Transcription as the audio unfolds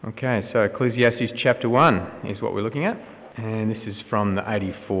Okay, so Ecclesiastes chapter 1 is what we're looking at, and this is from the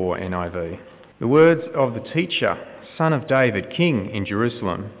 84 NIV. The words of the teacher, son of David, king in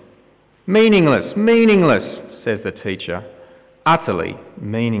Jerusalem. Meaningless, meaningless, says the teacher, utterly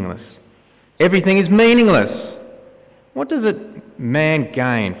meaningless. Everything is meaningless. What does a man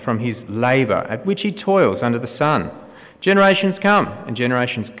gain from his labour at which he toils under the sun? Generations come and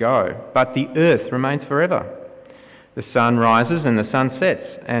generations go, but the earth remains forever. The sun rises and the sun sets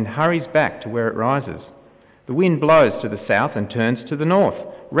and hurries back to where it rises. The wind blows to the south and turns to the north.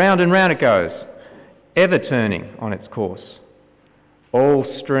 Round and round it goes, ever turning on its course. All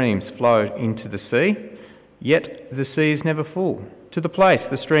streams flow into the sea, yet the sea is never full. To the place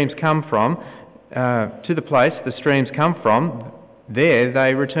the streams come from, there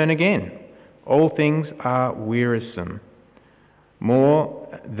they return again. All things are wearisome,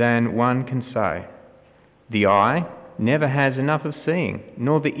 more than one can say. The eye never has enough of seeing,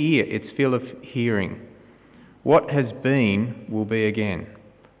 nor the ear its fill of hearing. What has been will be again.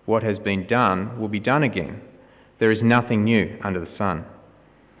 What has been done will be done again. There is nothing new under the sun.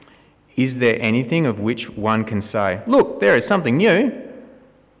 Is there anything of which one can say, "Look, there is something new"?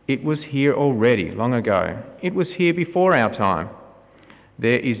 It was here already, long ago. It was here before our time.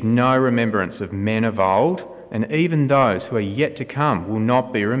 There is no remembrance of men of old, and even those who are yet to come will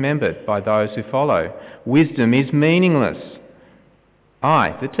not be remembered by those who follow. Wisdom is meaningless.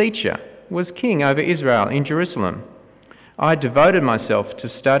 I, the teacher, was king over Israel in Jerusalem. I devoted myself to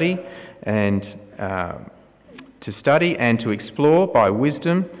study and to explore by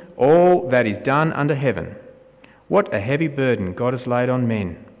wisdom all that is done under heaven. What a heavy burden God has laid on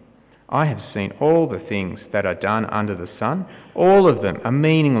men. I have seen all the things that are done under the sun. All of them are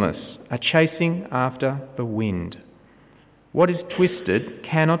meaningless, a chasing after the wind. What is twisted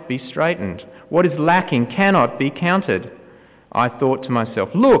cannot be straightened. What is lacking cannot be counted. I thought to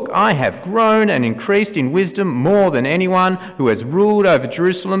myself, "Look, I have grown and increased in wisdom more than anyone who has ruled over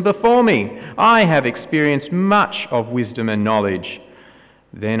Jerusalem before me. I have experienced much of wisdom and knowledge."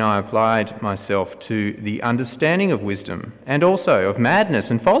 Then I applied myself to the understanding of wisdom and also of madness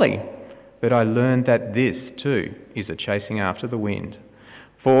and folly. But I learned that this, too, is a chasing after the wind.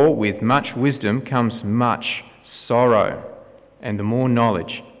 For with much wisdom comes much sorrow, and the more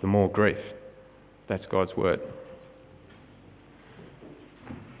knowledge, the more grief. That's God's word.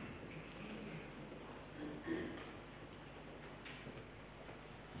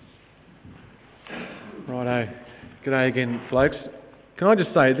 Righto. G'day again, folks. Can I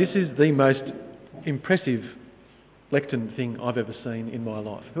just say, this is the most impressive lectern thing I've ever seen in my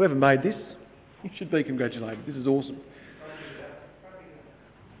life. Whoever made this, you should be congratulated. This is awesome.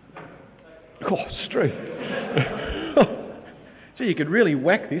 Oh, Struth. Gee, you could really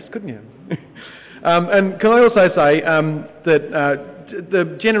whack this, couldn't you? And can I also say that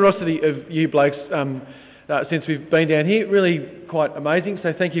the generosity of you blokes since we've been down here, really quite amazing.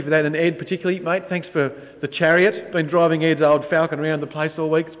 So thank you for that. And Ed particularly, mate, thanks for the chariot. Been driving Ed's old Falcon around the place all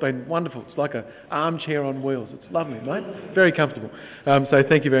week. It's been wonderful. It's like an armchair on wheels. It's lovely, mate. Very comfortable. So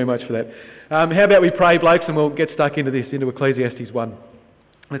thank you very much for that. How about we pray, blokes, and we'll get stuck into this, into Ecclesiastes 1.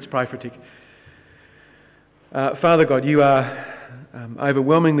 Let's pray for a tick. Father God, you are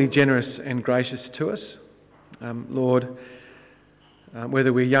overwhelmingly generous and gracious to us. Lord,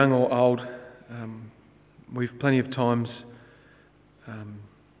 whether we're young or old, we've plenty of times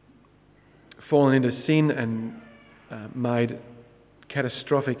fallen into sin and made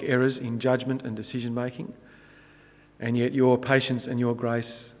catastrophic errors in judgment and decision making, and yet your patience and your grace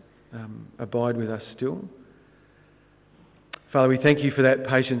abide with us still. Father, we thank you for that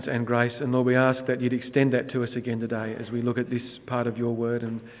patience and grace, and Lord, we ask that you'd extend that to us again today as we look at this part of your word,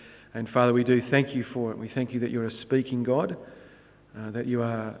 and Father, we do thank you for it. We thank you that you're a speaking God, that you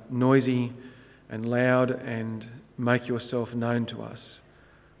are noisy and loud and make yourself known to us.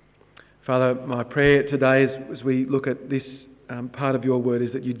 Father, my prayer today as we look at this part of your word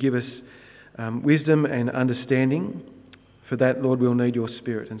is that you'd give us wisdom and understanding. For that, Lord, we'll need your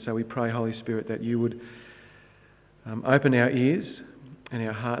Spirit. And so we pray, Holy Spirit, that you would open our ears and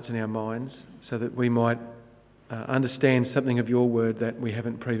our hearts and our minds so that we might understand something of your word that we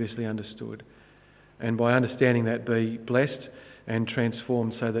haven't previously understood. And by understanding that, be blessed and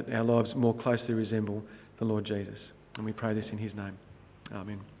transformed so that our lives more closely resemble the Lord Jesus. And we pray this in his name.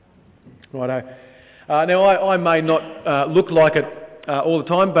 Amen. Righto. Now, I may not look like it all the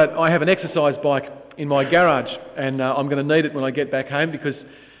time, but I have an exercise bike in my garage, and I'm going to need it when I get back home because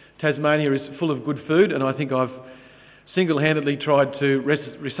Tasmania is full of good food, and I think I've single-handedly tried to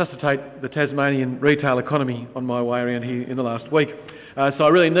resuscitate the Tasmanian retail economy on my way around here in the last week. So I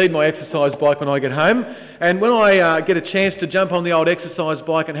really need my exercise bike when I get home. And when I get a chance to jump on the old exercise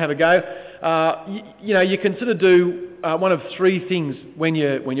bike and have a go, you can sort of do one of three things when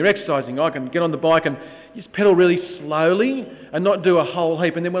you're exercising. I can get on the bike and just pedal really slowly and not do a whole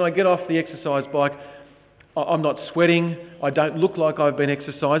heap. And then when I get off the exercise bike, I'm not sweating. I don't look like I've been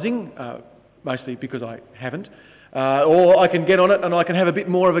exercising, mostly because I haven't. Or I can get on it and I can have a bit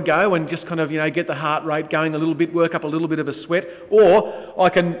more of a go and just kind of, get the heart rate going a little bit, work up a little bit of a sweat. Or I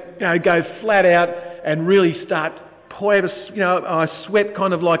can, go flat out and really start I sweat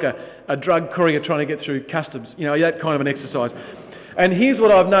kind of like a drug courier trying to get through customs, that kind of an exercise. And here's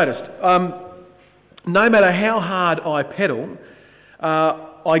what I've noticed. No matter how hard I pedal,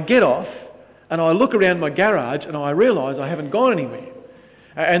 I get off and I look around my garage and I realise I haven't gone anywhere.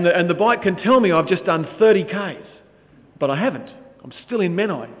 And the bike can tell me I've just done 30 Ks, but I haven't. I'm still in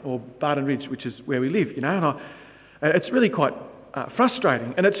Menai or Barton Ridge, which is where we live, and it's really quite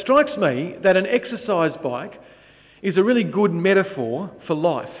frustrating. And it strikes me that an exercise bike is a really good metaphor for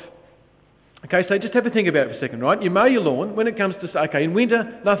life. Okay, so just have a think about it for a second, right? You mow your lawn. When it comes to, in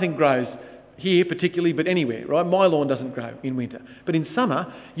winter, nothing grows here particularly, but anywhere, right? My lawn doesn't grow in winter. But in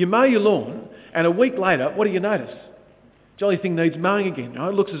summer, you mow your lawn, and a week later, what do you notice? Jolly thing needs mowing again.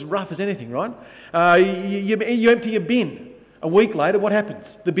 It looks as rough as anything, right? You empty your bin. A week later, what happens?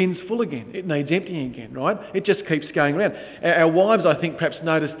 The bin's full again. It needs emptying again, right? It just keeps going around. Our wives, I think, perhaps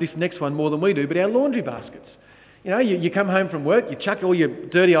notice this next one more than we do, but our laundry baskets. You come home from work, you chuck all your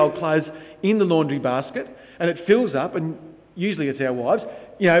dirty old clothes in the laundry basket, and it fills up, and usually it's our wives,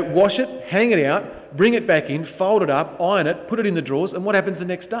 wash it, hang it out, bring it back in, fold it up, iron it, put it in the drawers, and what happens the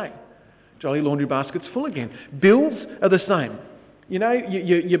next day? Jolly laundry basket's full again. Bills are the same. You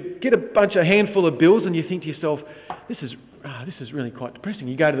get a handful of bills and you think to yourself, this is really quite depressing.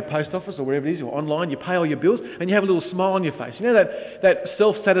 You go to the post office or wherever it is, or online, you pay all your bills and you have a little smile on your face. That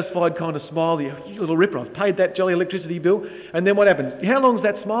self-satisfied kind of smile, you little ripper, I've paid that jolly electricity bill. And then what happens? How long does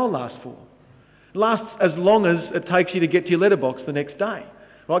that smile last for? It lasts as long as it takes you to get to your letterbox the next day,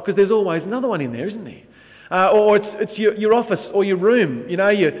 right? Because there's always another one in there, isn't there? Or it's your office or your room.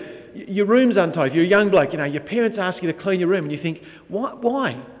 Your room's untidy. If you're a young bloke, your parents ask you to clean your room and you think,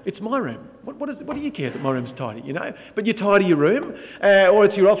 why? It's my room. What do you care that my room's tidy, But you tidy your room, or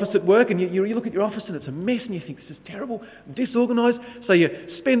it's your office at work and you look at your office and it's a mess and you think, this is terrible, disorganised. So you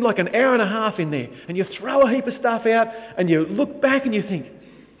spend like an hour and a half in there and you throw a heap of stuff out and you look back and you think,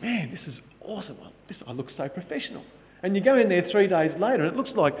 man, this is awesome. I look so professional. And you go in there 3 days later and it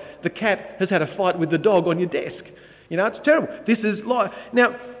looks like the cat has had a fight with the dog on your desk. It's terrible. This is life.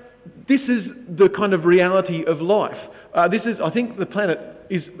 Now, this is the kind of reality of life. I think the planet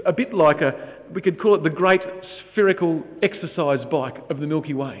is a bit like we could call it the great spherical exercise bike of the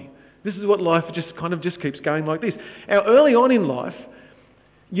Milky Way. This is what life just keeps going like this. Now, early on in life,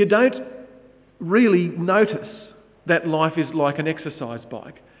 you don't really notice that life is like an exercise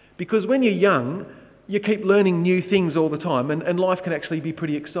bike. Because when you're young, you keep learning new things all the time, and life can actually be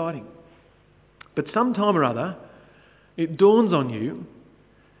pretty exciting. But sometime or other, it dawns on you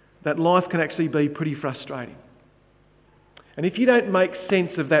that life can actually be pretty frustrating. And if you don't make sense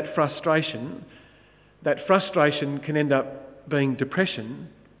of that frustration can end up being depression,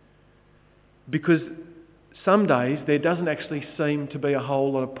 because some days there doesn't actually seem to be a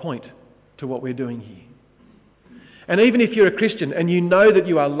whole lot of point to what we're doing here. And even if you're a Christian and you know that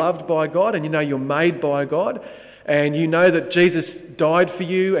you are loved by God and you know you're made by God and you know that Jesus died for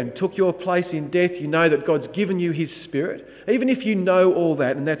you and took your place in death, you know that God's given you his Spirit, even if you know all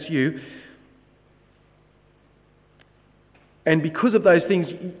that and that's you, and because of those things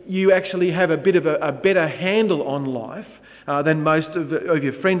you actually have a bit of a better handle on life than most of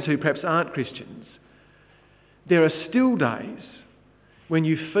your friends who perhaps aren't Christians, there are still days when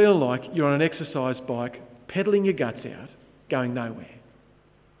you feel like you're on an exercise bike pedalling your guts out, going nowhere.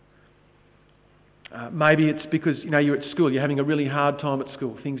 Maybe it's because you're at school, you're having a really hard time at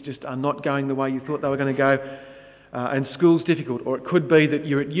school. Things just are not going the way you thought they were going to go, and school's difficult. Or it could be that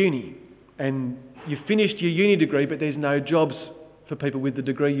you're at uni and you've finished your uni degree but there's no jobs for people with the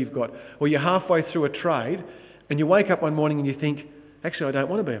degree you've got. Or you're halfway through a trade and you wake up one morning and you think, actually I don't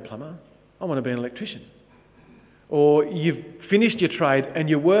want to be a plumber, I want to be an electrician. Or you've finished your trade and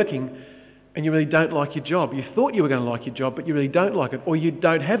you're working and you really don't like your job. You thought you were going to like your job, but you really don't like it. Or you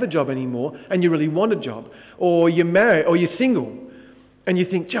don't have a job anymore and you really want a job. Or you're married, or you're single and you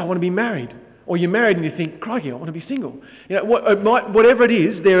think, I want to be married. Or you're married and you think, crikey, I want to be single. Whatever it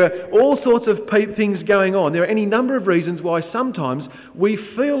is, there are all sorts of things going on. There are any number of reasons why sometimes we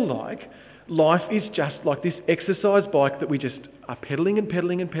feel like life is just like this exercise bike that we just are pedalling and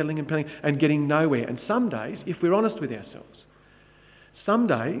pedalling and pedalling and pedalling and getting nowhere. And some days, if we're honest with ourselves, Some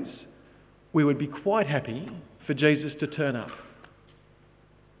days we would be quite happy for Jesus to turn up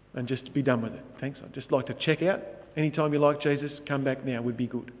and just be done with it. Thanks, I'd just like to check out. Anytime you like Jesus, come back now would be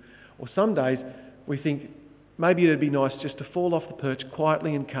good. Or some days we think maybe it'd be nice just to fall off the perch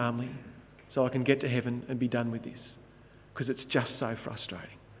quietly and calmly so I can get to heaven and be done with this, because it's just so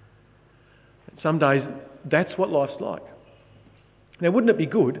frustrating. And some days that's what life's like. Now, wouldn't it be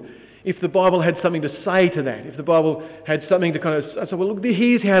good if the Bible had something to say to that? If the Bible had something to kind of say, well, look,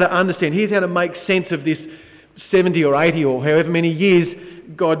 here's how to understand, here's how to make sense of this 70 or 80 or however many years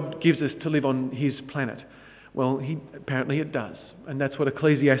God gives us to live on his planet. Well, apparently it does. And that's what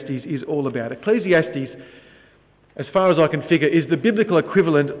Ecclesiastes is all about. Ecclesiastes, as far as I can figure, is the biblical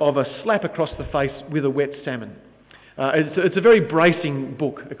equivalent of a slap across the face with a wet salmon. It's a very bracing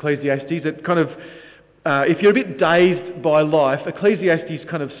book, Ecclesiastes. It kind of, if you're a bit dazed by life, Ecclesiastes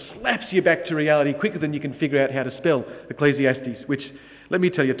kind of slaps you back to reality quicker than you can figure out how to spell Ecclesiastes, which, let me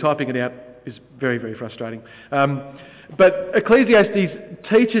tell you, typing it out is very, very frustrating. But Ecclesiastes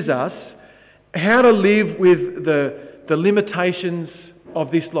teaches us how to live with the limitations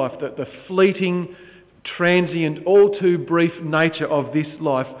of this life, the fleeting, transient, all too brief nature of this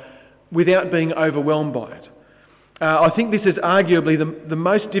life without being overwhelmed by it. I think this is arguably the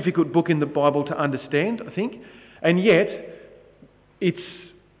most difficult book in the Bible to understand, I think, and yet its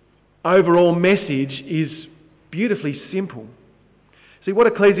overall message is beautifully simple. See, what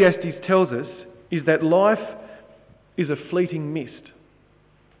Ecclesiastes tells us is that life is a fleeting mist.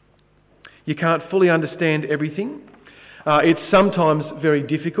 You can't fully understand everything. It's sometimes very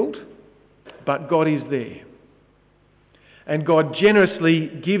difficult, but God is there. And God generously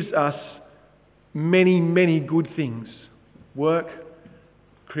gives us many, many good things. Work,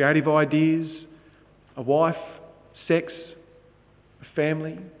 creative ideas, a wife, sex, a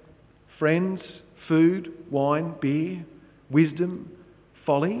family, friends, food, wine, beer, wisdom,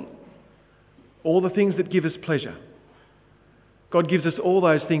 folly, all the things that give us pleasure. God gives us all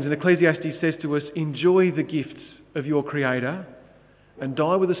those things, and Ecclesiastes says to us, enjoy the gifts of your Creator and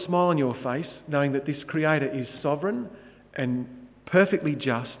die with a smile on your face, knowing that this Creator is sovereign and perfectly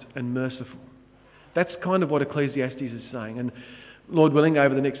just and merciful. That's kind of what Ecclesiastes is saying, and Lord willing,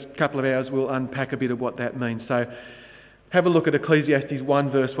 over the next couple of hours we'll unpack a bit of what that means. So have a look at Ecclesiastes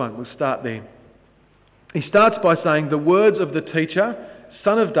 1 verse 1. We'll start there. He starts by saying, the words of the teacher,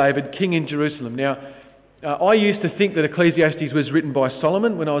 son of David, king in Jerusalem. Now, I used to think that Ecclesiastes was written by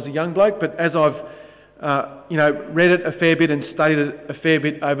Solomon when I was a young bloke, but as I've read it a fair bit and studied it a fair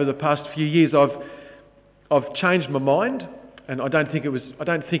bit over the past few years, I've changed my mind, and I don't think it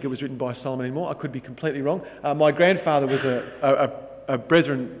was written by Solomon anymore. I could be completely wrong. My grandfather was a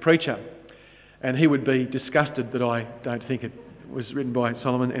Brethren preacher, and he would be disgusted that I don't think it was written by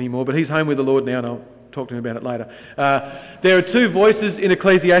Solomon anymore. But he's home with the Lord now, and I'll talk to him about it later. There are two voices in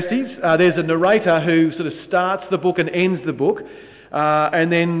Ecclesiastes. There's a narrator who sort of starts the book and ends the book.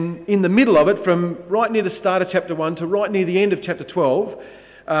 And then in the middle of it, from right near the start of chapter 1 to right near the end of chapter 12,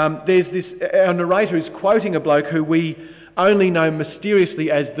 our narrator is quoting a bloke who we only know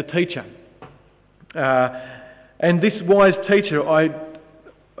mysteriously as the teacher. And this wise teacher, I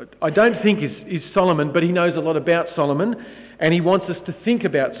don't think is Solomon, but he knows a lot about Solomon, and he wants us to think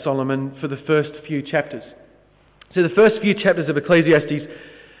about Solomon for the first few chapters. So the first few chapters of Ecclesiastes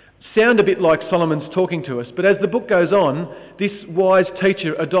sound a bit like Solomon's talking to us, but as the book goes on, this wise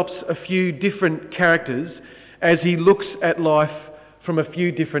teacher adopts a few different characters as he looks at life from a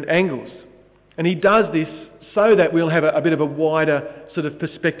few different angles. And he does this so that we'll have a bit of a wider sort of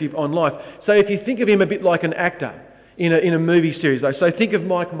perspective on life. So if you think of him a bit like an actor in a movie series, though. So think of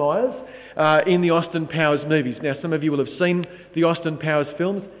Mike Myers in the Austin Powers movies. Now, some of you will have seen the Austin Powers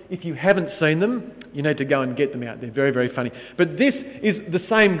films. If you haven't seen them, you need to go and get them out. They're very, very funny. But this is the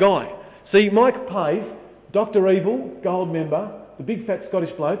same guy. See, Mike plays Dr. Evil, Gold member, the big fat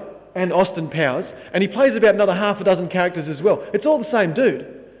Scottish bloke, and Austin Powers, and he plays about another half a dozen characters as well. It's all the same dude,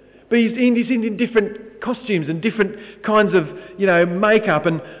 but he's in different costumes and different kinds of, makeup.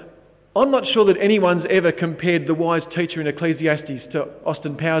 And I'm not sure that anyone's ever compared the wise teacher in Ecclesiastes to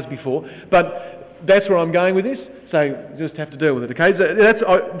Austin Powers before, but that's where I'm going with this. So you just have to deal with it, okay?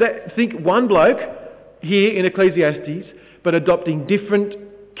 So think one bloke here in Ecclesiastes, but adopting different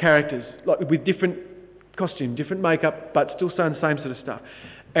characters, like with different costume, different makeup, but still saying the same sort of stuff.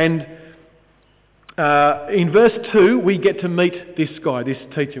 And in verse 2, we get to meet this guy, this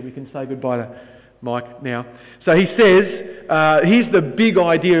teacher. We can say goodbye to Mike now. So he says, here's the big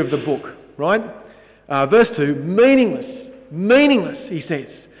idea of the book, right? Verse 2, meaningless, he says.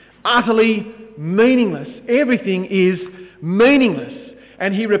 Utterly meaningless. Everything is meaningless.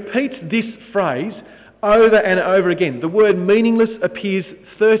 And he repeats this phrase over and over again. The word meaningless appears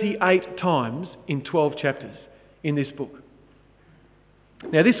 38 times in 12 chapters in this book.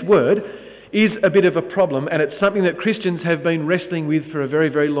 Now, this word is a bit of a problem, and it's something that Christians have been wrestling with for a very,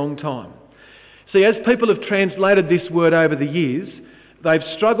 very long time. See, as people have translated this word over the years, they've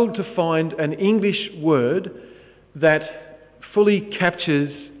struggled to find an English word that fully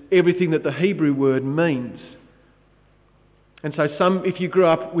captures everything that the Hebrew word means. And so if you grew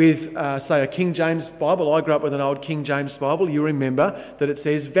up with, say, a King James Bible, I grew up with an old King James Bible, you remember that it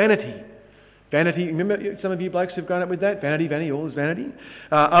says vanity. Vanity, remember some of you blokes have grown up with that? Vanity, vanity, all is vanity.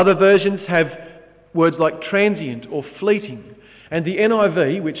 Other versions have words like transient or fleeting. And the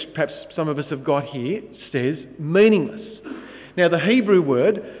NIV, which perhaps some of us have got here, says meaningless. Now the Hebrew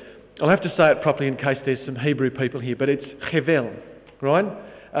word, I'll have to say it properly in case there's some Hebrew people here, but it's chevel, right?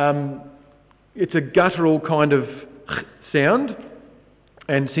 It's a guttural kind of sound,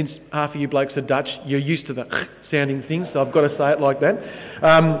 and since half of you blokes are Dutch, you're used to the sounding thing, so I've got to say it like that.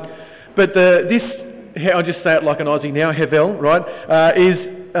 But I'll just say it like an Aussie now, hevel, right,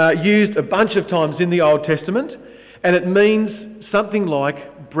 is used a bunch of times in the Old Testament, and it means something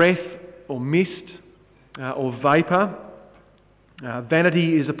like breath or mist or vapour.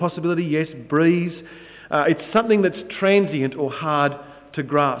 Vanity is a possibility, yes, breeze. It's something that's transient or hard to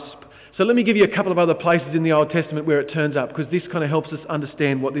grasp. So let me give you a couple of other places in the Old Testament where it turns up, because this kind of helps us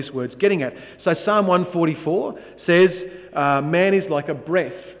understand what this word's getting at. So Psalm 144 says, man is like a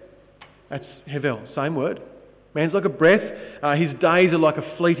breath. That's hevel, same word. Man's like a breath. His days are like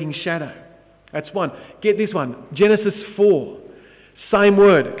a fleeting shadow. That's one. Get this one, Genesis 4. Same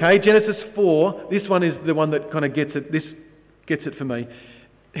word, okay? Genesis 4, this one is the one that kind of gets it. This gets it for me.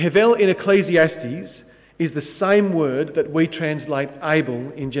 Hevel in Ecclesiastes is the same word that we translate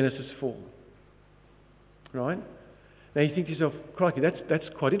Abel in Genesis 4. Right? Now you think to yourself, crikey, that's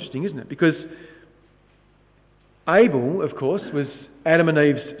quite interesting, isn't it? Because Abel, of course, was Adam and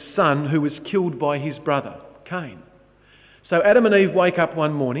Eve's son who was killed by his brother, Cain. So Adam and Eve wake up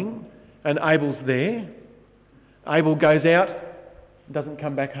one morning and Abel's there. Abel goes out, doesn't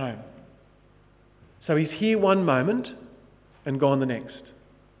come back home. So he's here one moment and gone the next.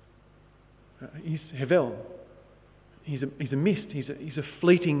 He's hevel. He's a mist. He's a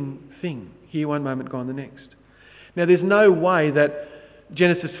fleeting thing. Here one moment, gone the next. Now there's no way that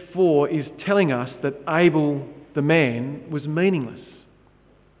Genesis 4 is telling us that Abel, the man, was meaningless.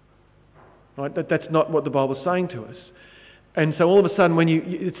 Right? That's not what the Bible's saying to us. And so all of a sudden, when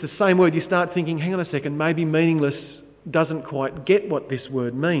it's the same word, you start thinking, hang on a second, maybe meaningless doesn't quite get what this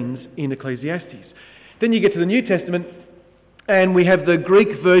word means in Ecclesiastes. Then you get to the New Testament, and we have the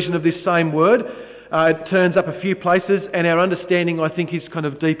Greek version of this same word. It turns up a few places, and our understanding, I think, is kind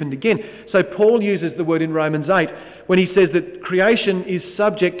of deepened again. So Paul uses the word in Romans 8 when he says that creation is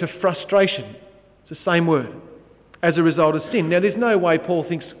subject to frustration. It's the same word, as a result of sin. Now, there's no way Paul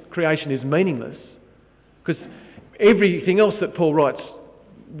thinks creation is meaningless, because everything else that Paul writes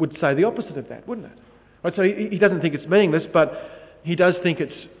would say the opposite of that, wouldn't it? Right, so he doesn't think it's meaningless, but he does think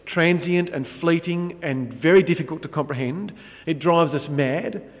it's transient and fleeting and very difficult to comprehend. It drives us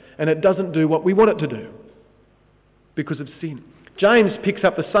mad, and it doesn't do what we want it to do because of sin. James picks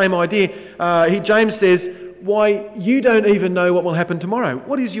up the same idea. James says, why, you don't even know what will happen tomorrow.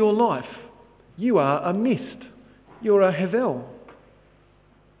 What is your life? You are a mist. You're a hevel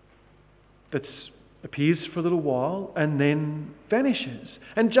that appears for a little while and then vanishes.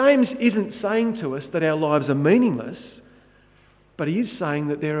 And James isn't saying to us that our lives are meaningless, but he is saying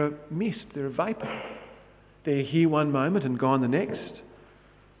that they're a mist, they're a vapour. They're here one moment and gone the next.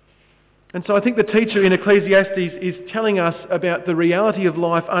 And so I think the teacher in Ecclesiastes is telling us about the reality of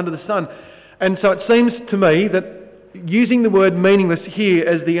life under the sun. And so it seems to me that using the word meaningless here,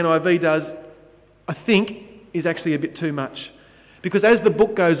 as the NIV does, I think is actually a bit too much. Because as the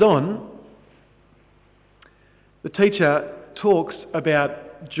book goes on, the teacher talks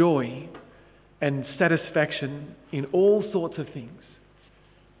about joy and satisfaction in all sorts of things.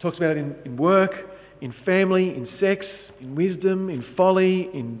 Talks about it in work, in family, in sex, in wisdom, in folly,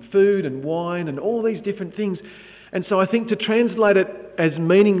 in food and wine, and all these different things. And so I think to translate it as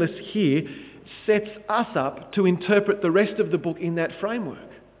meaningless here sets us up to interpret the rest of the book in that framework.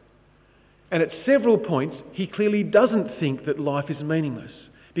 And at several points, he clearly doesn't think that life is meaningless,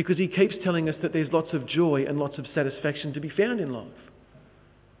 because he keeps telling us that there's lots of joy and lots of satisfaction to be found in life.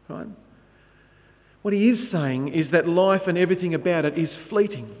 Right? What he is saying is that life and everything about it is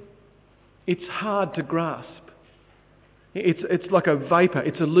fleeting. It's hard to grasp. It's like a vapour.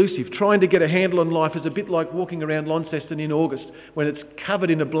 It's elusive. Trying to get a handle on life is a bit like walking around Launceston in August when it's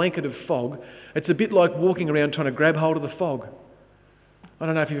covered in a blanket of fog. It's a bit like walking around trying to grab hold of the fog. I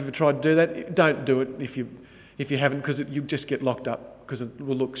don't know if you've ever tried to do that. Don't do it if you haven't, because you just get locked up because it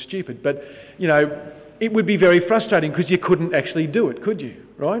will look stupid. But, it would be very frustrating because you couldn't actually do it, could you?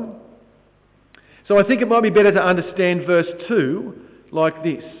 Right? So I think it might be better to understand verse 2 like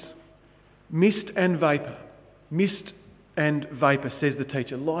this. Mist and vapour. Mist and vapour, says the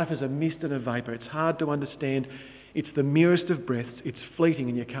teacher. Life is a mist and a vapour. It's hard to understand. It's the merest of breaths. It's fleeting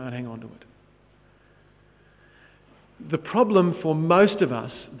and you can't hang on to it. The problem for most of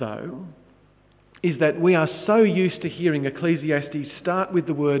us, though, is that we are so used to hearing Ecclesiastes start with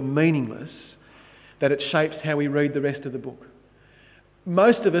the word meaningless that it shapes how we read the rest of the book.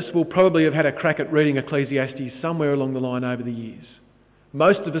 Most of us will probably have had a crack at reading Ecclesiastes somewhere along the line over the years.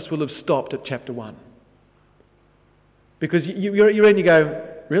 Most of us will have stopped at chapter 1. Because you read and you go,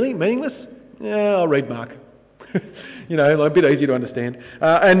 really? Meaningless? Yeah, I'll read Mark. A bit easier to understand.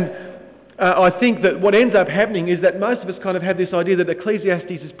 I think that what ends up happening is that most of us kind of have this idea that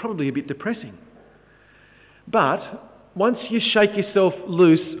Ecclesiastes is probably a bit depressing. But once you shake yourself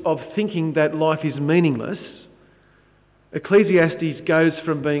loose of thinking that life is meaningless, Ecclesiastes goes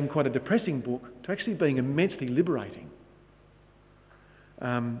from being quite a depressing book to actually being immensely liberating.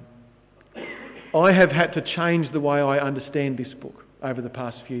 I have had to change the way I understand this book over the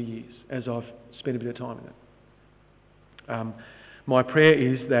past few years as I've spent a bit of time in it. My prayer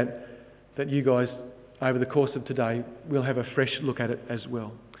is that you guys, over the course of today, will have a fresh look at it as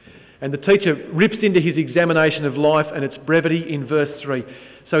well. And the teacher rips into his examination of life and its brevity in verse 3.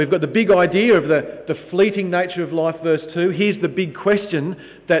 So we've got the big idea of the fleeting nature of life, verse 2. Here's the big question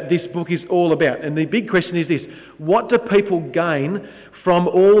that this book is all about. And the big question is this: what do people gain from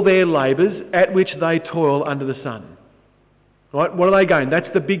all their labours at which they toil under the sun? Right? What do they gain? That's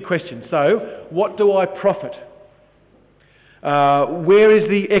the big question. So, what do I profit? Where is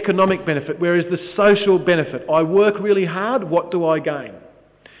the economic benefit? Where is the social benefit? I work really hard, what do I gain?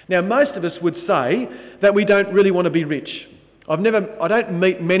 Now, most of us would say that we don't really want to be rich. I don't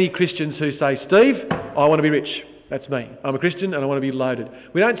meet many Christians who say, Steve, I want to be rich. That's me. I'm a Christian and I want to be loaded.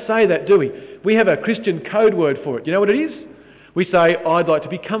 We don't say that, do we? We have a Christian code word for it. You know what it is? We say, I'd like to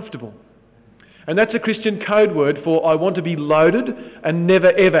be comfortable. And that's a Christian code word for I want to be loaded and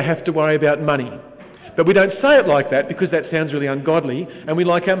never ever have to worry about money. But we don't say it like that because that sounds really ungodly, and we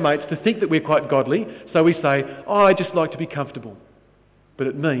like our mates to think that we're quite godly, so we say, I just like to be comfortable. But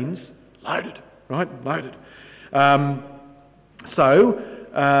it means loaded, right? Loaded.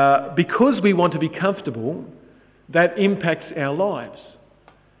 Because we want to be comfortable, that impacts our lives.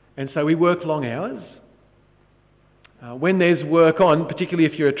 And so we work long hours. When there's work on, particularly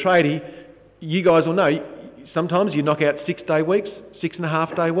if you're a tradie, you guys will know, sometimes you knock out 6-day weeks,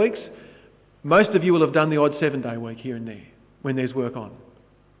 6.5-day weeks. Most of you will have done the odd 7-day week here and there when there's work on,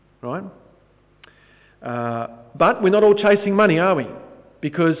 right? But we're not all chasing money, are we?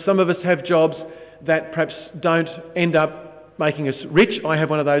 Because some of us have jobs that perhaps don't end up making us rich. I have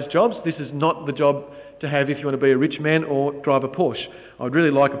one of those jobs. This is not the job to have if you want to be a rich man or drive a Porsche. I would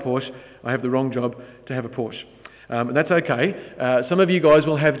really like a Porsche. I have the wrong job to have a Porsche. And that's okay. Some of you guys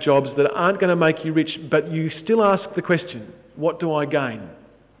will have jobs that aren't going to make you rich, but you still ask the question, what do I gain?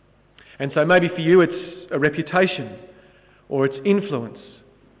 And so maybe for you it's a reputation, or it's influence,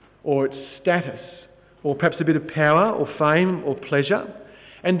 or it's status, or perhaps a bit of power, or fame, or pleasure.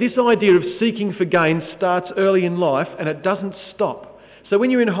 And this idea of seeking for gain starts early in life and it doesn't stop. So when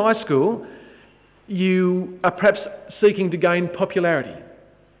you're in high school, you are perhaps seeking to gain popularity.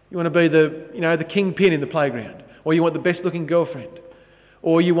 You want to be the kingpin in the playground, or you want the best looking girlfriend,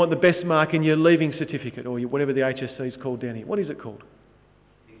 or you want the best mark in your leaving certificate, or whatever the HSC is called down here. What is it called?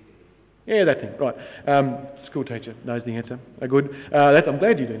 Yeah, that thing, right. School teacher knows the answer. Good. I'm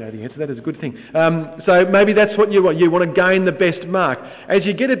glad you do know the answer. That is a good thing. So maybe that's what you want. You want to gain the best mark. As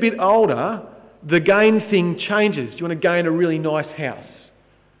you get a bit older, the gain thing changes. You want to gain a really nice house,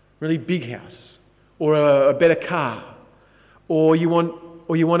 really big house, or a better car, or you want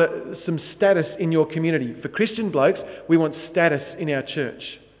some status in your community. For Christian blokes, we want status in our church.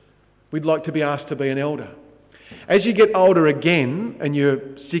 We'd like to be asked to be an elder. As you get older again, and you're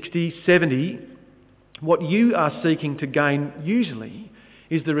 60, 70, what you are seeking to gain usually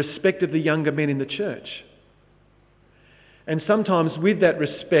is the respect of the younger men in the church. And sometimes with that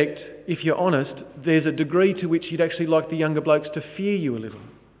respect, if you're honest, there's a degree to which you'd actually like the younger blokes to fear you a little.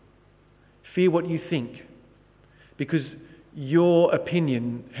 Fear what you think. Because your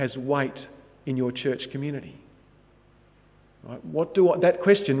opinion has weight in your church community. Right? That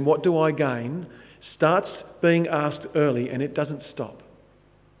question, what do I gain, starts being asked early and it doesn't stop.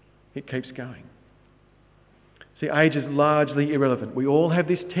 It keeps going. See, age is largely irrelevant. We all have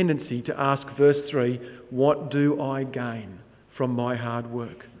this tendency to ask, verse 3, what do I gain from my hard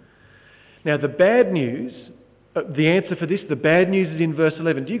work. Now the bad news, the answer for this, the bad news is in verse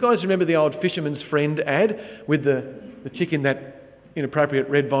 11. Do you guys remember the old Fisherman's Friend ad with the chick in that inappropriate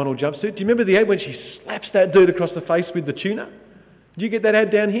red vinyl jumpsuit? Do you remember the ad when she slaps that dude across the face with the tuna? Did you get that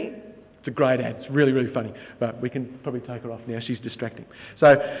ad down here? It's a great ad. It's really, really funny. But we can probably take her off now. She's distracting.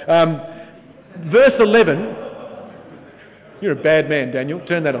 So, verse 11... You're a bad man, Daniel.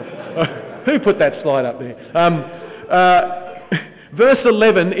 Turn that off. Who put that slide up there? Verse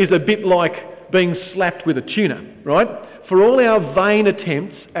 11 is a bit like being slapped with a tuna, right? For all our vain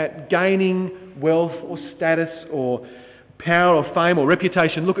attempts at gaining wealth or status or power or fame or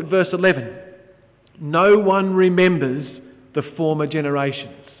reputation, look at verse 11. No one remembers the former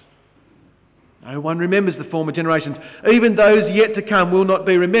generations. No one remembers the former generations. Even those yet to come will not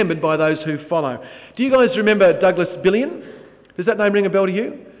be remembered by those who follow. Do you guys remember Douglas Billion? Does that name ring a bell to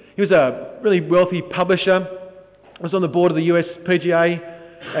you? He was a really wealthy publisher. Was on the board of the US PGA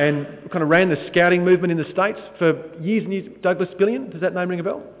and kind of ran the scouting movement in the States for years and years. Douglas Billion, does that name ring a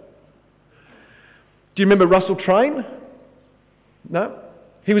bell? Do you remember Russell Train? No?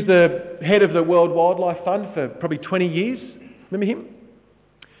 He was the head of the World Wildlife Fund for probably 20 years. Remember him?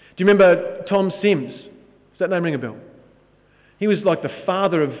 Do you remember Tom Sims? Does that name ring a bell? He was like the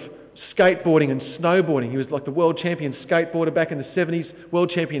father of skateboarding and snowboarding. He was like the world champion skateboarder back in the 70s, world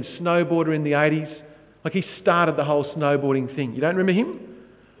champion snowboarder in the 80s. Like he started the whole snowboarding thing. You don't remember him?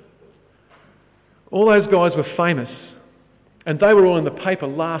 All those guys were famous. And they were all in the paper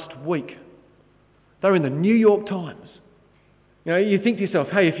last week. They were in the New York Times. You know, you think to yourself,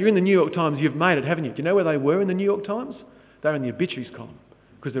 hey, if you're in the New York Times, you've made it, haven't you? Do you know where they were in the New York Times? They were in the obituaries column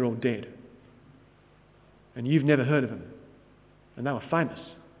because they're all dead. And you've never heard of them. And they were famous.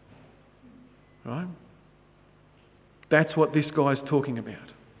 Right? That's what this guy's talking about.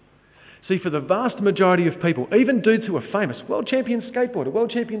 See, for the vast majority of people, even dudes who are famous, world champion skateboarder, world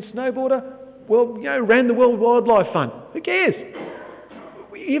champion snowboarder, ran the World Wildlife Fund. Who cares?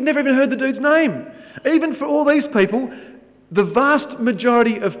 You've never even heard the dude's name. Even for all these people, the vast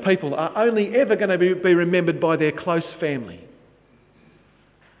majority of people are only ever going to be remembered by their close family.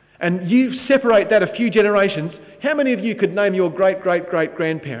 And you separate that a few generations, how many of you could name your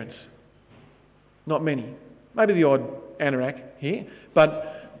great-great-great-grandparents? Not many. Maybe the odd anorak here,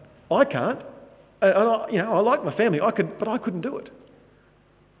 but I can't. I like my family, but I couldn't do it.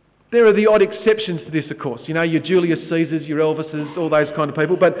 There are the odd exceptions to this, of course. You know, your Julius Caesars, your Elvises, all those kind of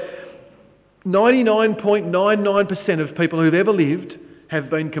people. But 99.99% of people who've ever lived have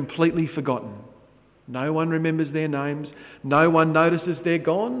been completely forgotten. No one remembers their names. No one notices they're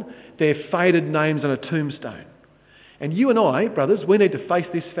gone. They're faded names on a tombstone. And you and I, brothers, we need to face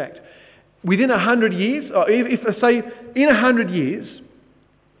this fact. Within 100 years, or if I say in 100 years,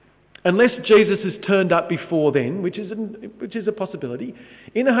 unless Jesus has turned up before then, which is a possibility,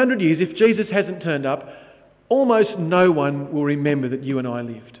 in 100 years, if Jesus hasn't turned up, almost no one will remember that you and I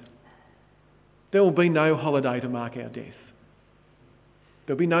lived. There will be no holiday to mark our death.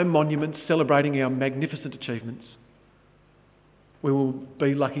 There will be no monument celebrating our magnificent achievements. We will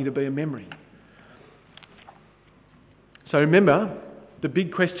be lucky to be a memory. So remember the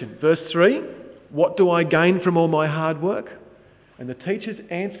big question. Verse 3, what do I gain from all my hard work? And the teacher's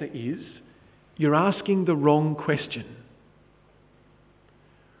answer is, you're asking the wrong question.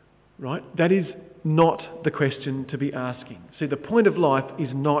 Right? That is not the question to be asking. See, the point of life is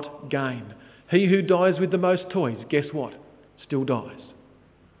not gain. He who dies with the most toys, guess what? Still dies.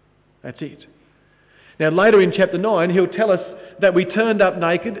 That's it. Now later in chapter 9, he'll tell us that we turned up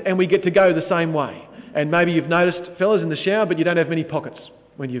naked and we get to go the same way. And maybe you've noticed, fellas, in the shower, but you don't have many pockets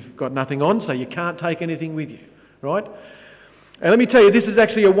when you've got nothing on, so you can't take anything with you. Right? And let me tell you, this is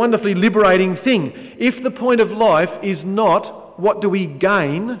actually a wonderfully liberating thing. If the point of life is not what do we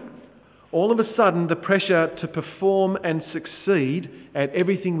gain, all of a sudden the pressure to perform and succeed at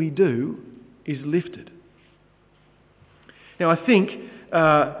everything we do is lifted. Now I think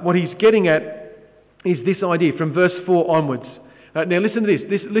what he's getting at is this idea from verse 4 onwards. Now listen to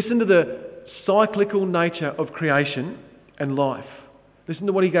this. Listen to the cyclical nature of creation and life. Listen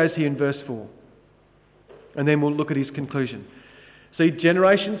to what he goes here in verse 4. And then we'll look at his conclusion. See,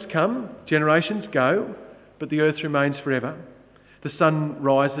 generations come, generations go, but the earth remains forever. The sun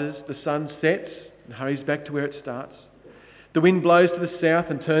rises, the sun sets and hurries back to where it starts. The wind blows to the south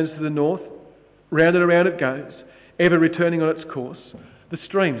and turns to the north. Round and around it goes, ever returning on its course. The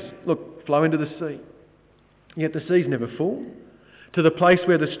streams, flow into the sea. Yet the sea's never full. To the place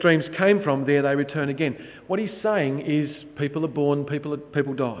where the streams came from, there they return again. What he's saying is people are born, people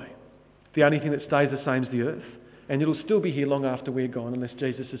die. The only thing that stays the same is the earth. And it'll still be here long after we're gone, unless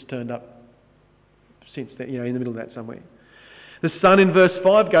Jesus has turned up since then, in the middle of that somewhere. The sun in verse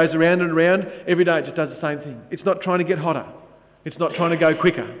 5 goes around and around. Every day it just does the same thing. It's not trying to get hotter. It's not trying to go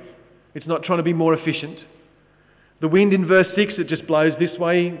quicker. It's not trying to be more efficient. The wind in verse 6, it just blows this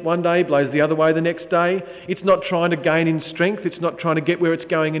way one day, blows the other way the next day. It's not trying to gain in strength. It's not trying to get where it's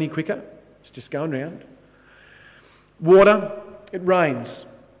going any quicker. It's just going round. Water, it rains.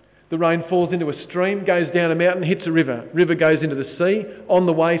 The rain falls into a stream, goes down a mountain, hits a river. River goes into the sea. On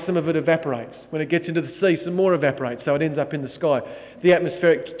the way, some of it evaporates. When it gets into the sea, some more evaporates, so it ends up in the sky. The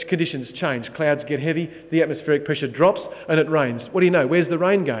atmospheric conditions change. Clouds get heavy, the atmospheric pressure drops, and it rains. What do you know? Where's the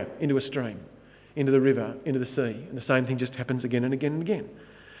rain go? Into a stream, into the river, into the sea. And the same thing just happens again and again and again.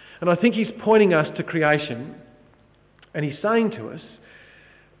 And I think he's pointing us to creation, and he's saying to us,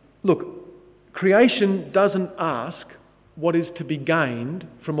 look, creation doesn't ask what is to be gained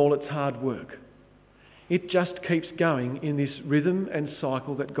from all its hard work. It just keeps going in this rhythm and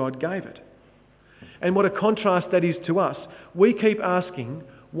cycle that God gave it. And what a contrast that is to us. We keep asking,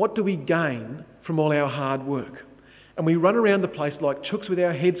 what do we gain from all our hard work? And we run around the place like chooks with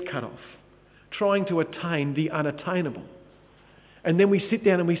our heads cut off, trying to attain the unattainable. And then we sit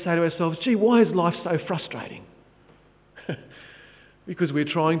down and we say to ourselves, gee, why is life so frustrating? Because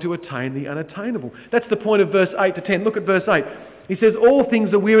we're trying to attain the unattainable. That's the point of verse 8 to 10. Look at verse 8. He says, all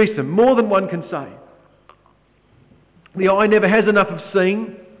things are wearisome, more than one can say. The eye never has enough of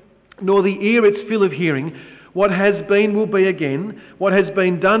seeing, nor the ear its fill of hearing. What has been will be again. What has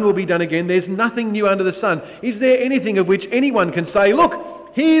been done will be done again. There's nothing new under the sun. Is there anything of which anyone can say, look,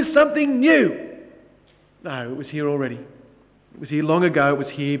 here's something new? No, it was here already. It was here long ago. It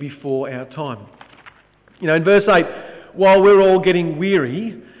was here before our time. You know, in verse 8, while we're all getting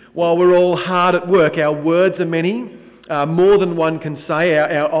weary, while we're all hard at work, our words are many, more than one can say.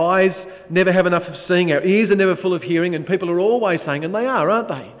 Our eyes never have enough of seeing, our ears are never full of hearing, and people are always saying, and they are, aren't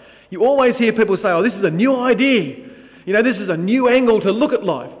they? You always hear people say, oh, this is a new idea. You know, this is a new angle to look at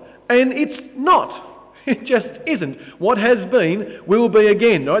life. And it's not. It just isn't. What has been will be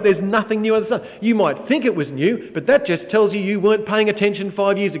again, right? There's nothing new under the sun. You might think it was new, but that just tells you weren't paying attention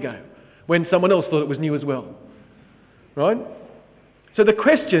 5 years ago when someone else thought it was new as well. Right? So the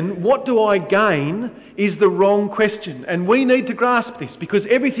question, what do I gain, is the wrong question. And we need to grasp this because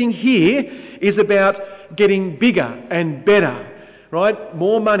everything here is about getting bigger and better. Right?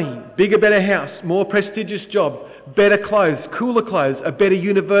 More money, bigger, better house, more prestigious job, better clothes, cooler clothes, a better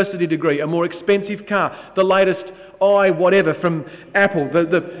university degree, a more expensive car, the latest whatever from Apple.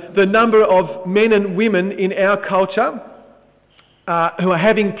 The number of men and women in our culture who are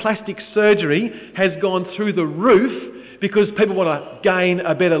having plastic surgery has gone through the roof because people want to gain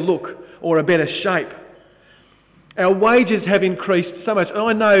a better look or a better shape. Our wages have increased so much. And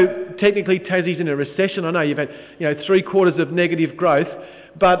I know technically Tassie's in a recession. I know you've had 3/4 of negative growth,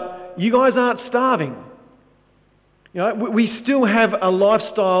 but you guys aren't starving. You know, we still have a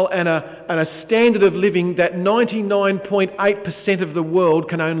lifestyle and a standard of living that 99.8% of the world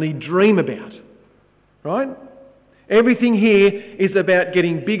can only dream about. Right? Everything here is about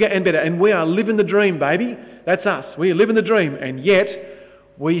getting bigger and better. And we are living the dream, baby. That's us. We are living the dream. And yet,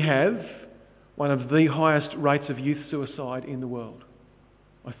 we have one of the highest rates of youth suicide in the world.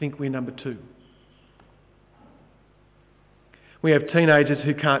 I think we're number 2. We have teenagers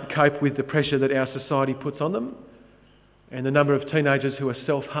who can't cope with the pressure that our society puts on them. And the number of teenagers who are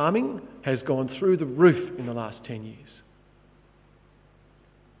self-harming has gone through the roof in the last 10 years.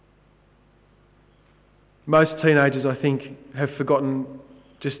 Most teenagers, I think, have forgotten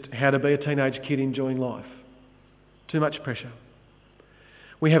just how to be a teenage kid enjoying life. Too much pressure.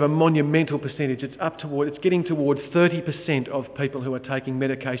 We have a monumental percentage. It's getting towards 30% of people who are taking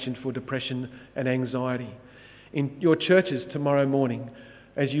medication for depression and anxiety. In your churches tomorrow morning,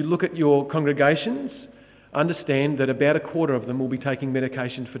 as you look at your congregations, understand that about 1/4 of them will be taking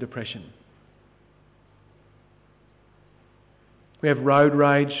medication for depression. We have road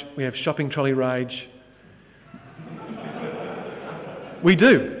rage. We have shopping trolley rage. We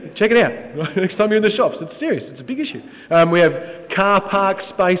do. Check it out. Next time you're in the shops. It's serious. It's a big issue. We have car park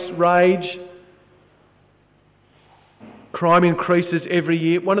space rage. Crime increases every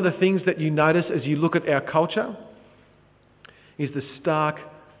year. One of the things that you notice as you look at our culture is the stark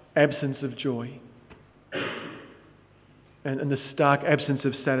absence of joy and the stark absence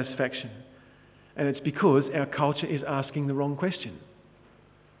of satisfaction. And it's because our culture is asking the wrong question.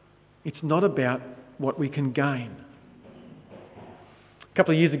 It's not about what we can gain. A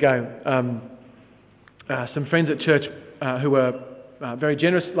couple of years ago, some friends at church who were very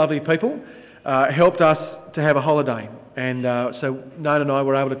generous, lovely people, helped us to have a holiday. And so Nona and I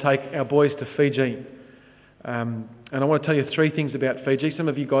were able to take our boys to Fiji. And I want to tell you 3 things about Fiji. Some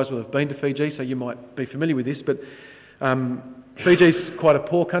of you guys will have been to Fiji, so you might be familiar with this. But Fiji's quite a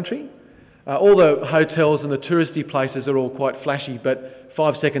poor country. All the hotels and the touristy places are all quite flashy, but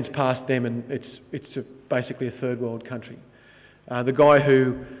 5 seconds past them and it's basically a third world country. The guy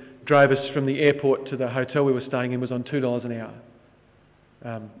who drove us from the airport to the hotel we were staying in was on $2 an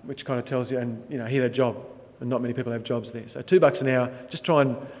hour, which kind of tells you, and he had a job, and not many people have jobs there. So $2 an hour, just try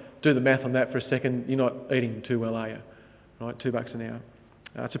and do the math on that for a second. You're not eating too well, are you? Right, $2 an hour.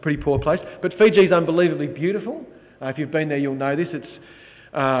 It's a pretty poor place, but Fiji's unbelievably beautiful. If you've been there, you'll know this. It's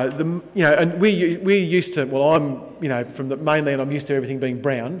and we're used to. Well, I'm from the mainland. I'm used to everything being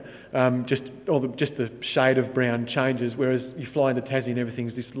brown. Just the shade of brown changes. Whereas you fly into Tassie and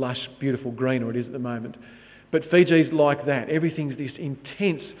everything's this lush, beautiful green, or it is at the moment. But Fiji's like that. Everything's this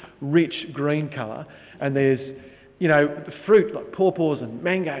intense, rich green colour, and there's the fruit like pawpaws and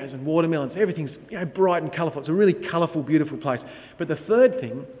mangoes and watermelons. Everything's bright and colourful. It's a really colourful, beautiful place. But the third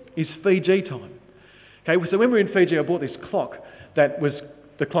thing is Fiji time. Okay, so when we were in Fiji, I bought this clock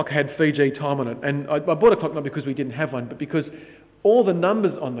the clock had Fiji time on it. And I bought a clock not because we didn't have one, but because all the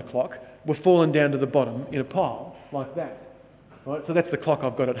numbers on the clock were fallen down to the bottom in a pile, like that. Right? So that's the clock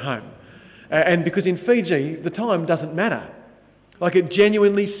I've got at home. And because in Fiji, the time doesn't matter. Like it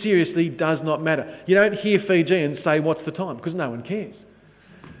genuinely, seriously does not matter. You don't hear Fijians say, "What's the time?" Because no one cares.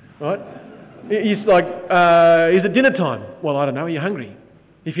 Right? It's like, is it dinner time? Well, I don't know. Are you hungry?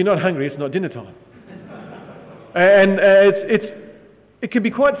 If you're not hungry, it's not dinner time. And it can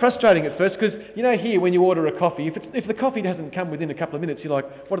be quite frustrating at first because, here when you order a coffee, if the coffee doesn't come within a couple of minutes, you're like,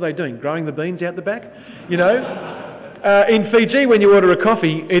 what are they doing? Growing the beans out the back? In Fiji, when you order a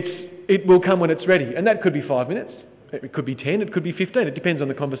coffee, it will come when it's ready. And that could be 5 minutes. It could be 10, it could be 15. It depends on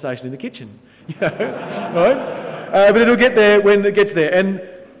the conversation in the kitchen. Right? But it'll get there when it gets there.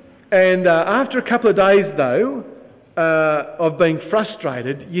 And after a couple of days, though, of being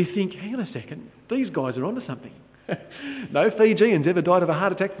frustrated, you think, hang on a second, these guys are onto something. No Fijians ever died of a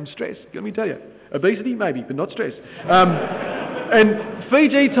heart attack from stress, let me tell you. Obesity, maybe, but not stress. And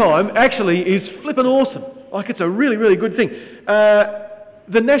Fiji time actually is flippin' awesome. Like, it's a really, really good thing.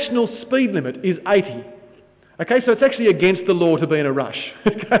 The national speed limit is 80. Okay, so it's actually against the law to be in a rush,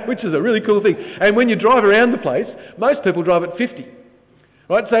 okay, which is a really cool thing. And when you drive around the place, most people drive at 50.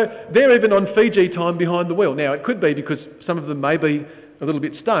 Right, so they're even on Fiji time behind the wheel. Now, it could be because some of them may be a little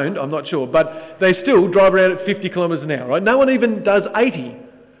bit stoned, I'm not sure, but they still drive around at 50 kilometres an hour, right? No one even does 80,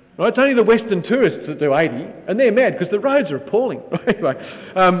 right? It's only the Western tourists that do 80, and they're mad because the roads are appalling, right? Anyway,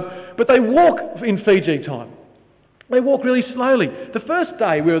 but they walk in Fiji time. They walk really slowly. The first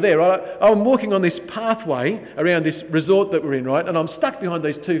day we were there, right, I'm walking on this pathway around this resort that we're in, right, and I'm stuck behind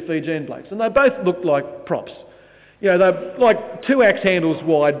these two Fijian blokes, and they both looked like props. They're like 2 axe handles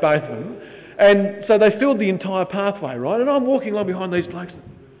wide, both of them. And so they filled the entire pathway, right? And I'm walking along behind these blokes.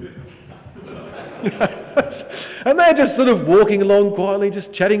 And they're just sort of walking along quietly,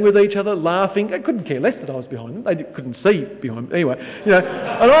 just chatting with each other, laughing. They couldn't care less that I was behind them. They couldn't see behind me. Anyway, and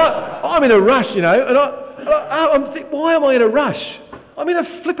I'm in a rush, and I'm thinking, why am I in a rush? I'm in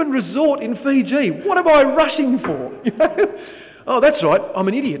a flippin' resort in Fiji. What am I rushing for? Oh, that's right. I'm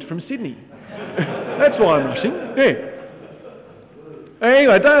an idiot from Sydney. That's why I'm rushing. Yeah.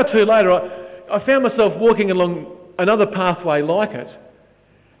 Anyway, a day or two later, I found myself walking along another pathway like it,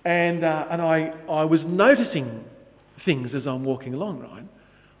 and I was noticing things as I'm walking along, right?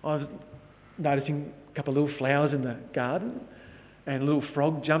 I was noticing a couple of little flowers in the garden, and a little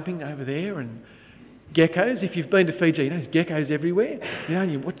frog jumping over there, and geckos. If you've been to Fiji, there's geckos everywhere.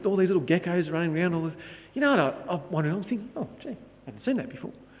 And you watch all these little geckos running around. All this, and I'm wondering, I'm thinking, oh, gee, I hadn't seen that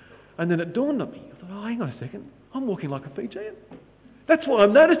before. And then it dawned on me. I thought, oh, hang on a second, I'm walking like a Fijian. That's why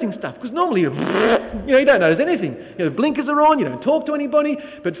I'm noticing stuff, because normally, you don't notice anything. The blinkers are on, you don't talk to anybody.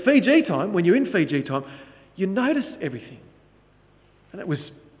 But Fiji time, when you're in Fiji time, you notice everything. And it was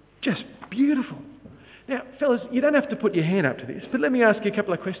just beautiful. Now, fellas, you don't have to put your hand up to this, but let me ask you a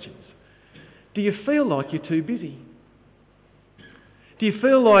couple of questions. Do you feel like you're too busy? Do you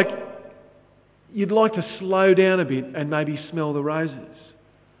feel like you'd like to slow down a bit and maybe smell the roses?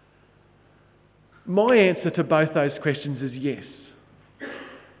 My answer to both those questions is yes.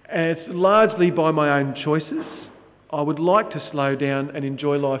 And it's largely by my own choices. I would like to slow down and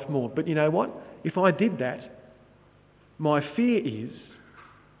enjoy life more. But you know what? If I did that, my fear is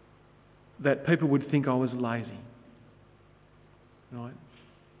that people would think I was lazy. Right?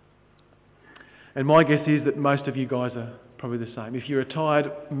 And my guess is that most of you guys are probably the same. If you're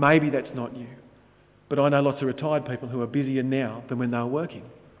retired, maybe that's not you. But I know lots of retired people who are busier now than when they were working.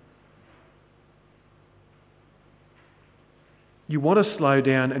 You want to slow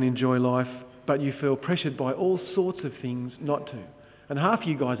down and enjoy life, but you feel pressured by all sorts of things not to. And half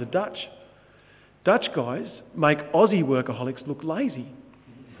you guys are Dutch. Dutch guys make Aussie workaholics look lazy.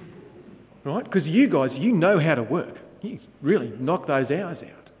 Right? Because you guys, you know how to work. You really knock those hours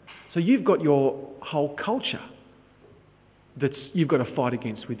out. So you've got your whole culture that you've got to fight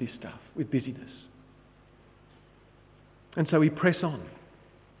against with this stuff, with busyness. And so we press on.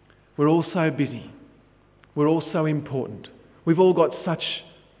 We're all so busy. We're all so important. We've all got such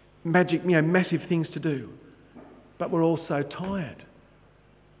massive things to do. But we're all so tired.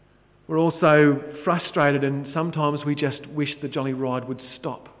 We're all so frustrated, and sometimes we just wish the jolly ride would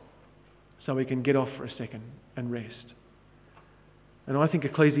stop so we can get off for a second and rest. And I think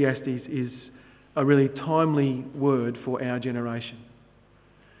Ecclesiastes is a really timely word for our generation.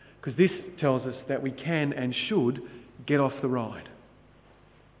 Because this tells us that we can and should get off the ride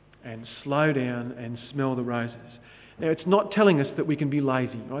and slow down and smell the roses. Now, it's not telling us that we can be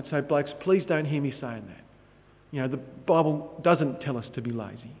lazy, right? So blokes, please don't hear me saying that. The Bible doesn't tell us to be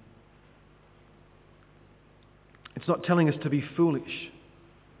lazy. It's not telling us to be foolish.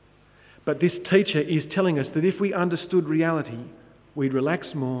 But this teacher is telling us that if we understood reality, we'd relax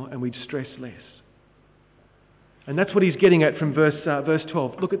more and we'd stress less. And that's what he's getting at from verse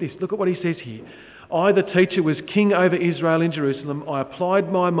 12. Look at this. Look at what he says here. I, the teacher, was king over Israel in Jerusalem. I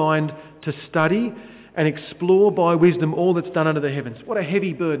applied my mind to study and explore by wisdom all that's done under the heavens. What a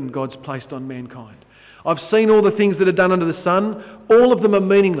heavy burden God's placed on mankind. I've seen all the things that are done under the sun. All of them are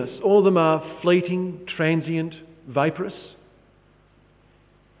meaningless. All of them are fleeting, transient, vaporous,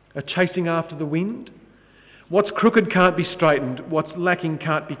 are chasing after the wind. What's crooked can't be straightened. What's lacking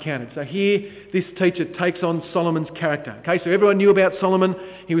can't be counted. So here, this teacher takes on Solomon's character. Okay, so everyone knew about Solomon.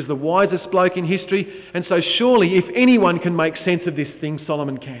 He was the wisest bloke in history. And so surely, if anyone can make sense of this thing,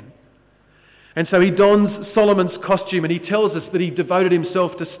 Solomon can. And so he dons Solomon's costume and he tells us that he devoted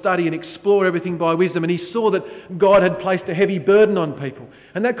himself to study and explore everything by wisdom, and he saw that God had placed a heavy burden on people.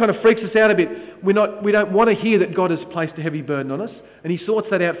 And that kind of freaks us out a bit. We don't want to hear that God has placed a heavy burden on us, and he sorts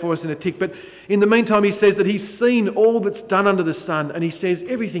that out for us in a tick. But in the meantime, he says that he's seen all that's done under the sun, and he says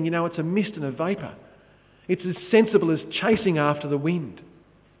everything, it's a mist and a vapour. It's as sensible as chasing after the wind,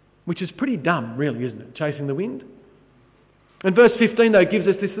 which is pretty dumb, really, isn't it? Chasing the wind. And verse 15, though, gives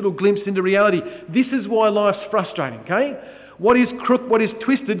us this little glimpse into reality. This is why life's frustrating, okay? What is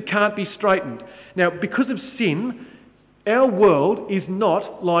twisted can't be straightened. Now, because of sin, our world is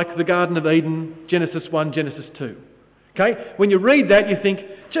not like the Garden of Eden, Genesis 1, Genesis 2. Okay? When you read that, you think,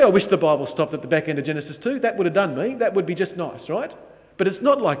 gee, I wish the Bible stopped at the back end of Genesis 2. That would have done me. That would be just nice, right? But it's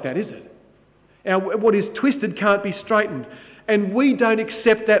not like that, is it? What is twisted can't be straightened. And we don't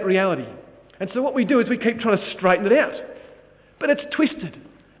accept that reality. And so what we do is we keep trying to straighten it out. But it's twisted,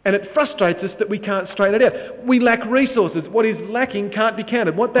 and it frustrates us that we can't straighten it out. We lack resources. What is lacking can't be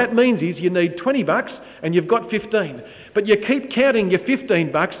counted. What that means is you need $20 and you've got 15. But you keep counting your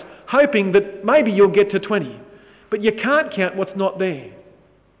 $15, hoping that maybe you'll get to 20. But you can't count what's not there.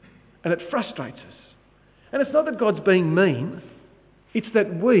 And it frustrates us. And it's not that God's being mean. It's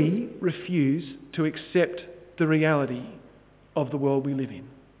that we refuse to accept the reality of the world we live in.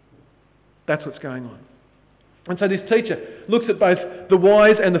 That's what's going on. And so this teacher looks at both the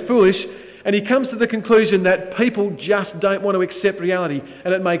wise and the foolish, and he comes to the conclusion that people just don't want to accept reality,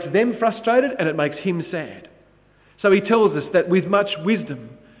 and it makes them frustrated and it makes him sad. So he tells us that with much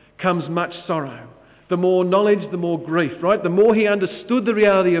wisdom comes much sorrow. The more knowledge, the more grief, right? The more he understood the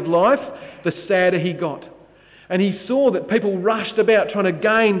reality of life, the sadder he got. And he saw that people rushed about trying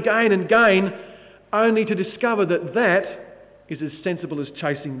to gain, only to discover that is as sensible as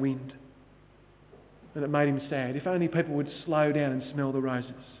chasing wind. And it made him sad. If only people would slow down and smell the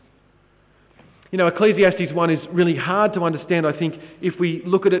roses. Ecclesiastes 1 is really hard to understand, I think, if we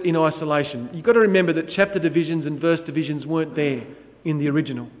look at it in isolation. You've got to remember that chapter divisions and verse divisions weren't there in the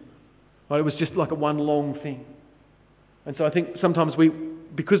original. Right? It was just like a one long thing. And so I think sometimes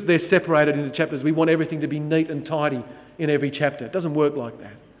because they're separated into chapters, we want everything to be neat and tidy in every chapter. It doesn't work like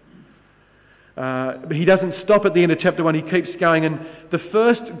that. But he doesn't stop at the end of chapter 1, he keeps going, and the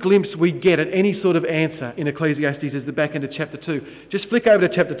first glimpse we get at any sort of answer in Ecclesiastes is the back end of chapter 2. Just flick over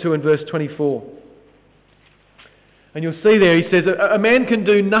to chapter 2 and verse 24. And you'll see there, he says, a man can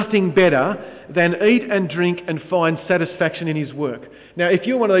do nothing better than eat and drink and find satisfaction in his work. Now, if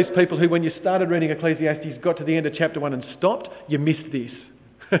you're one of these people who, when you started reading Ecclesiastes, got to the end of chapter 1 and stopped, you missed this,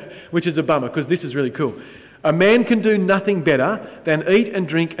 which is a bummer, because this is really cool. A man can do nothing better than eat and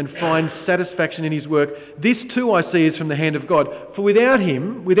drink and find satisfaction in his work. This too I see is from the hand of God. For without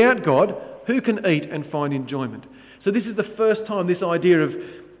him, without God, who can eat and find enjoyment? So this is the first time this idea of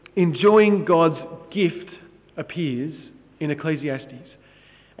enjoying God's gift appears in Ecclesiastes.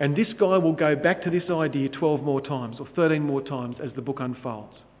 And this guy will go back to this idea 12 more times or 13 more times as the book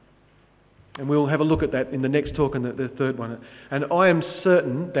unfolds. And we'll have a look at that in the next talk and the third one. And I am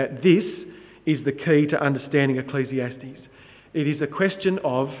certain that this is the key to understanding Ecclesiastes. It is a question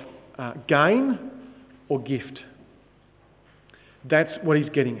of gain or gift. That's what he's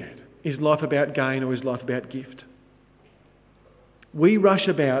getting at. Is life about gain or is life about gift? We rush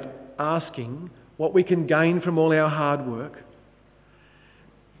about asking what we can gain from all our hard work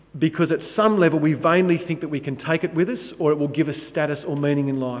because at some level we vainly think that we can take it with us or it will give us status or meaning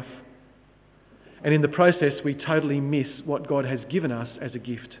in life. And in the process we totally miss what God has given us as a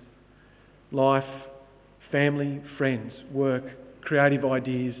gift. Life, family, friends, work, creative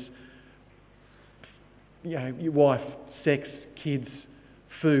ideas, your wife, sex, kids,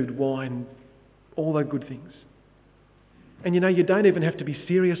 food, wine, all those good things. And you don't even have to be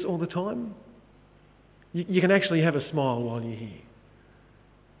serious all the time. You can actually have a smile while you're here.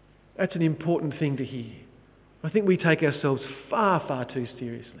 That's an important thing to hear. I think we take ourselves far, far too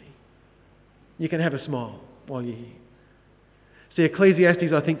seriously. You can have a smile while you're here. See,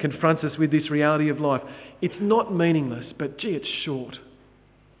 Ecclesiastes, I think, confronts us with this reality of life. It's not meaningless, but gee, it's short.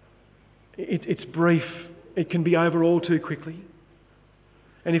 It's brief. It can be over all too quickly.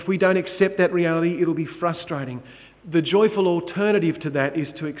 And if we don't accept that reality, it'll be frustrating. The joyful alternative to that is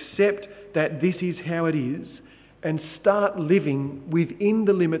to accept that this is how it is and start living within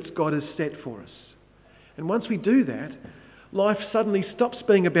the limits God has set for us. And once we do that, life suddenly stops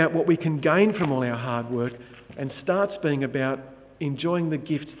being about what we can gain from all our hard work and starts being about enjoying the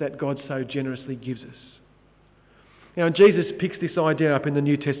gifts that God so generously gives us. Now, Jesus picks this idea up in the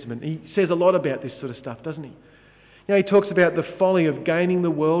New Testament. He says a lot about this sort of stuff, doesn't he? He talks about the folly of gaining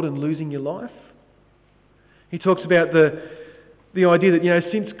the world and losing your life. He talks about the idea that,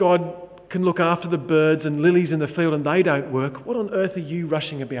 since God can look after the birds and lilies in the field and they don't work, what on earth are you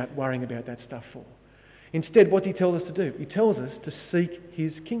rushing about, worrying about that stuff for? Instead, what does he tell us to do? He tells us to seek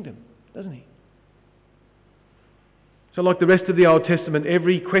his kingdom, doesn't he? So like the rest of the Old Testament,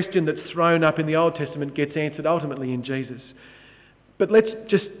 every question that's thrown up in the Old Testament gets answered ultimately in Jesus. But let's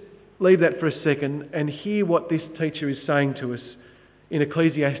just leave that for a second and hear what this teacher is saying to us in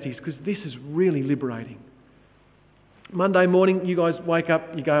Ecclesiastes, because this is really liberating. Monday morning, you guys wake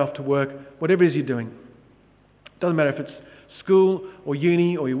up, you go off to work, whatever it is you're doing. Doesn't matter if it's school or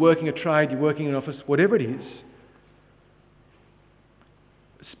uni or you're working a trade, you're working in an office, whatever it is.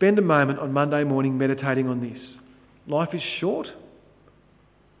 Spend a moment on Monday morning meditating on this. Life is short,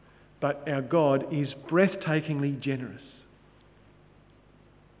 but our God is breathtakingly generous.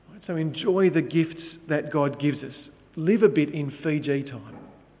 Right? So enjoy the gifts that God gives us. Live a bit in Fiji time.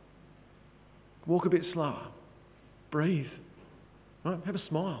 Walk a bit slower. Breathe. Right? Have a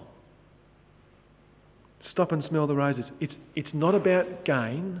smile. Stop and smell the roses. It's not about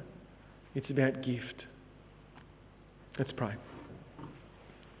gain, it's about gift. Let's pray.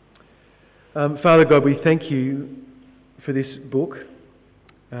 Father God, we thank you for this book,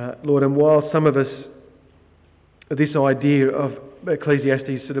 Lord, and while some of us, this idea of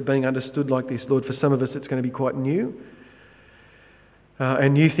Ecclesiastes sort of being understood like this, Lord, for some of us it's going to be quite new.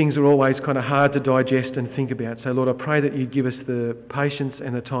 And new things are always kind of hard to digest and think about. So Lord, I pray that you give us the patience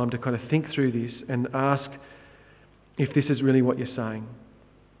and the time to kind of think through this and ask if this is really what you're saying.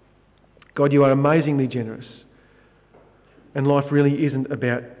 God, you are amazingly generous. And life really isn't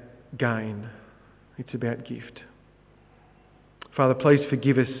about gain. It's about gift. Father, please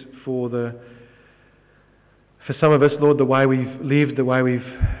forgive us for some of us, Lord, the way we've lived, the way we've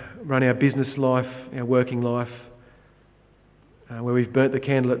run our business life, our working life, where we've burnt the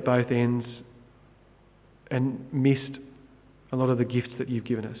candle at both ends and missed a lot of the gifts that you've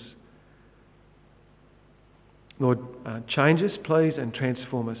given us. Lord, change us, please, and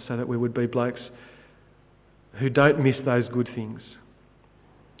transform us so that we would be blokes who don't miss those good things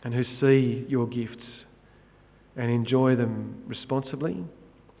and who see your gifts and enjoy them responsibly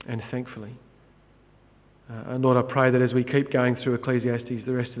and thankfully. And Lord, I pray that as we keep going through Ecclesiastes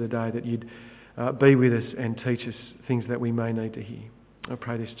the rest of the day, that you'd be with us and teach us things that we may need to hear. I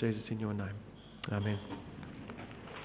pray this, Jesus, in your name. Amen.